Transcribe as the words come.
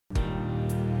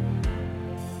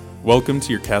Welcome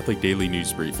to your Catholic Daily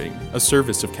News Briefing, a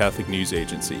service of Catholic News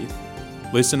Agency.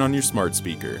 Listen on your smart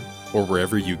speaker or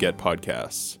wherever you get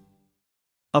podcasts.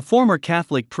 A former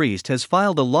Catholic priest has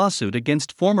filed a lawsuit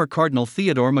against former Cardinal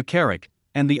Theodore McCarrick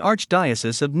and the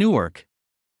Archdiocese of Newark.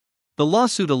 The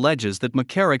lawsuit alleges that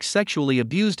McCarrick sexually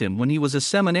abused him when he was a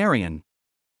seminarian.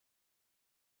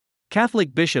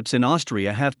 Catholic bishops in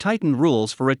Austria have tightened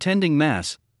rules for attending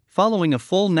Mass, following a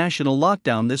full national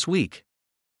lockdown this week.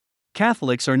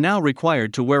 Catholics are now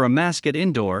required to wear a mask at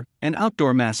indoor and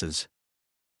outdoor masses.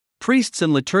 Priests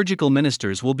and liturgical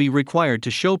ministers will be required to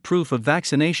show proof of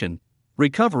vaccination,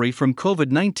 recovery from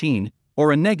COVID-19,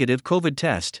 or a negative COVID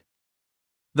test.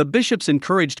 The bishops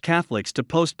encouraged Catholics to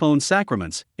postpone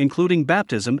sacraments, including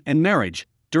baptism and marriage,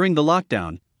 during the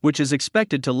lockdown, which is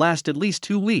expected to last at least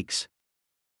 2 weeks.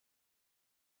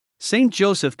 Saint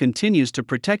Joseph continues to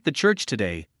protect the Church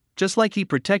today, just like he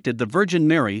protected the Virgin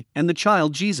Mary and the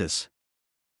child Jesus.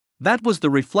 That was the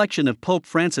reflection of Pope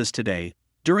Francis today,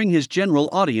 during his general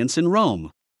audience in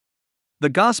Rome. The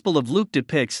Gospel of Luke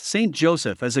depicts Saint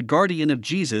Joseph as a guardian of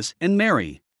Jesus and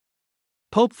Mary.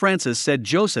 Pope Francis said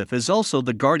Joseph is also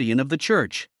the guardian of the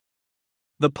Church.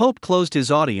 The Pope closed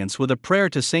his audience with a prayer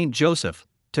to Saint Joseph,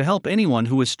 to help anyone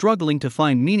who is struggling to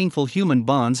find meaningful human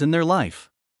bonds in their life.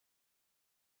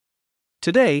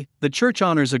 Today, the Church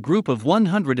honors a group of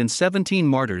 117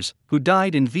 martyrs who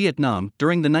died in Vietnam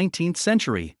during the 19th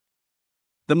century.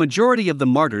 The majority of the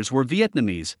martyrs were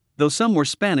Vietnamese, though some were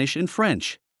Spanish and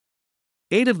French.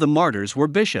 8 of the martyrs were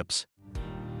bishops.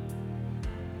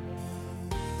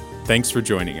 Thanks for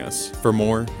joining us. For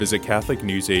more, visit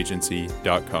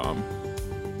CatholicNewsAgency.com.